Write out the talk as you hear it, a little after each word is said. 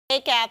Hey,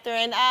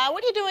 Catherine,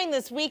 what are you doing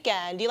this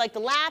weekend? Do you like to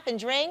laugh and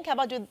drink? How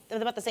about do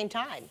them at the same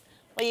time?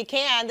 Well, you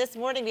can. This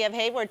morning, we have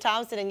Hayward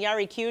Thompson and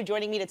Yari Q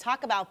joining me to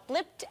talk about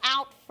Flipped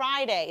Out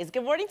Fridays.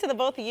 Good morning to the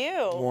both of you.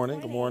 Good morning.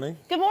 Good morning.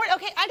 Good morning.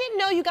 Okay, I didn't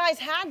know you guys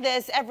had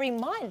this every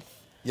month.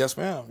 Yes,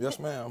 ma'am. Yes,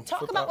 ma'am.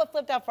 Talk about what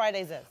Flipped Out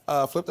Fridays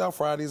is. Flipped Out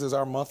Fridays is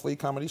our monthly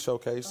comedy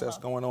showcase that's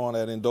going on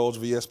at Indulge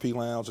VSP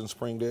Lounge in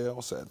Springdale.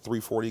 It's at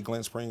 340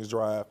 Glen Springs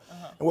Drive.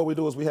 And what we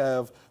do is we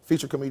have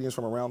featured comedians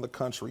from around the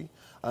country.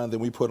 And then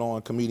we put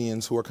on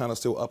comedians who are kind of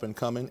still up and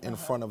coming in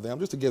front of them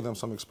just to give them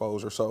some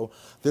exposure. So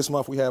this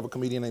month we have a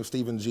comedian named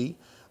Stephen G.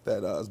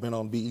 that has been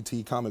on BET,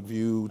 Comic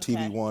View,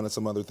 TV One, and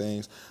some other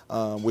things.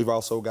 We've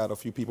also got a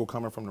few people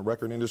coming from the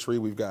record industry.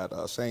 We've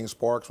got Shane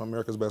Sparks from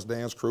America's Best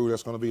Dance Crew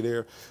that's going to be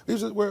there.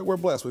 We're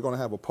blessed. We're going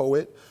to have a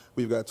poet.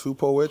 We've got 2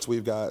 poets.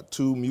 We've got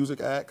 2 music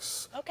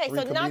acts. Okay,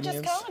 so not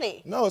just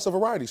comedy. No, it's a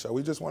variety show.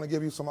 We just want to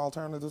give you some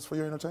alternatives for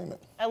your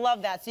entertainment. I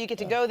love that. So you get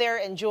to go there,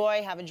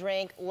 enjoy, have a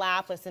drink,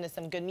 laugh, listen to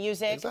some good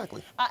music.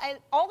 Exactly. And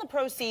all the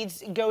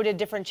proceeds go to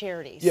different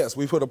charities. Yes,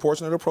 we put a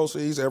portion of the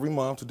proceeds every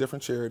month to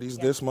different charities.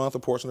 This month, a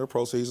portion of the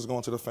proceeds is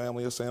going to the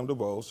family of Sam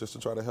DuBose just to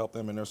try to help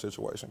them in their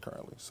situation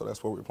currently. So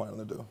that's what we're planning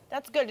to do.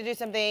 That's good to do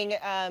something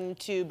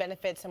to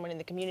benefit someone in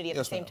the community at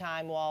the same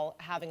time while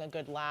having a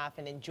good laugh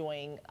and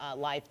enjoying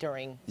life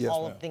during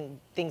all of the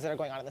things that are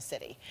going on in the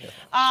city.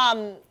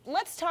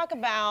 Let's talk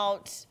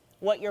about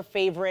what your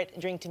favorite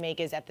drink to make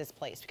is at this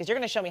place, because you're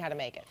going to show me how to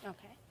make it.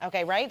 Okay.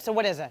 Okay, right? So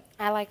what is it?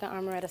 I like the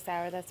amaretto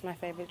sour. That's my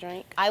favorite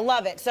drink. I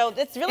love it. So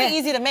it's really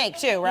easy to make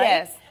too, right?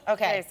 Yes.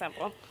 Okay. Very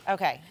simple.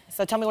 Okay.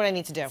 So tell me what I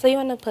need to do. So you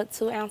want to put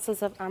 2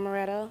 ounces of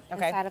amaretto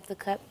inside of the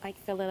cup, like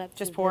fill it up.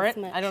 Just pour it?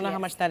 I don't know how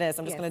much that is.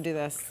 I'm just going to do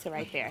this. So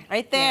right there.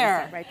 Right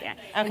there. Right there.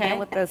 Okay. And then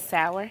with the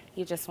sour,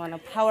 you just want to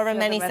however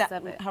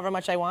however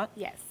much I want?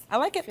 Yes. I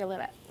like it. Fill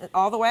it up.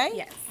 All the way?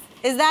 Yes.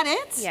 Is that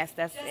it? Yes,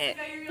 that's it.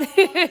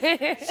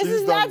 This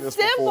is that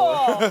simple.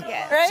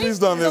 Right? She's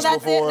done this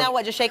that's before. It. Now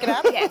what, just shake it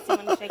up? Yes, you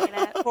want to shake it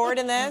up. Pour it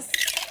in this.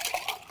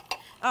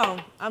 Oh,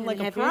 I'm like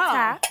a pro.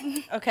 Top.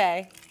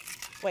 Okay.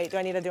 Wait, do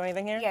I need to do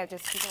anything here? Yeah,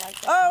 just keep it like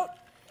that. Oh.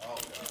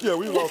 Yeah,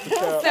 we lost the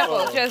cap.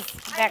 Simple,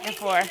 just back and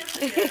forth.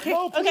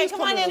 Okay,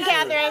 come on in,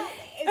 Catherine.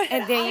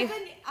 And then you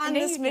on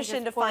this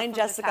mission to find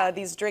Jessica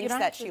these drinks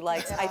that she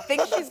likes. I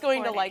think she's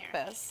going to like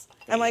this.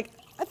 I'm like,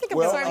 I think I'm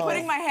Well, going I'm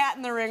putting my hat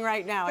in the ring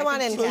right now. Come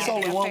on in, There's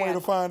only one way to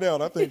find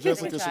out. I think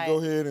Jessica should go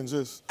ahead and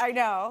just. I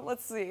know.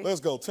 Let's see. Let's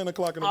go. 10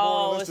 o'clock in the morning.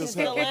 Oh, Let's this is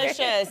just have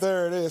delicious.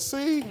 There it is.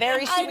 See?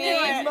 Very sweet.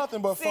 Ain't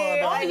nothing but fun. Oh,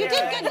 down you here.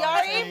 did good,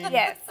 Yari.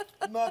 Yes.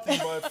 Nothing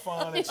but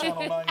fun at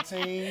Channel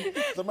 19.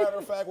 As a matter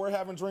of fact, we're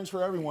having drinks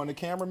for everyone. The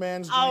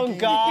cameraman's drinking. Oh,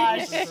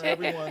 gosh. For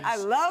everyone. I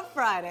love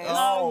Fridays.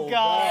 Oh,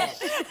 gosh.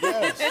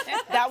 Yes.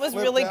 That was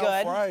really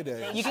good.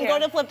 Friday. You can go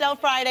to Flipped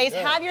Out Fridays,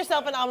 have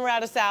yourself an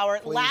amaretto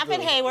sour, laugh at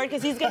Hayward,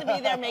 because he's going to be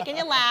there making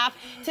you laugh.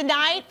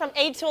 Tonight from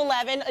 8 to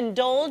 11,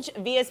 Indulge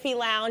VSP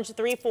Lounge,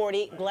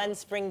 340 Glen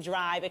Spring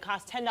Drive. It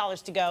costs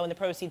 $10 to go, and the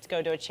proceeds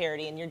go to a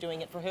charity. And you're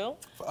doing it for who?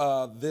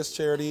 This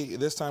charity,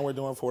 this time we're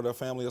doing for the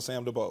family of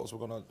Sam DuBose. We're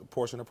going to, a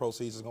portion of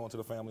proceeds is going to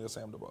the family of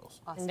Sam DuBose.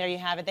 Awesome. And there you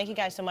have it. Thank you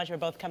guys so much for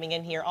both coming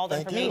in here. All the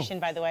information,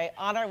 by the way,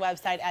 on our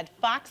website at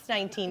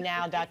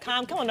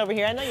fox19now.com. Come on over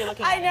here. I know you're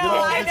looking at it. I know.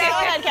 Go ahead,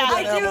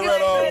 Catherine. I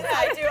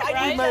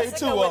do. We made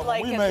 2 of them.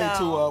 Like We made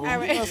 2 of them.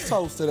 Let's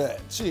toast to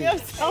that. Cheers. We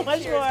have so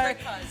much more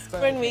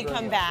when we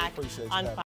come back on Fox.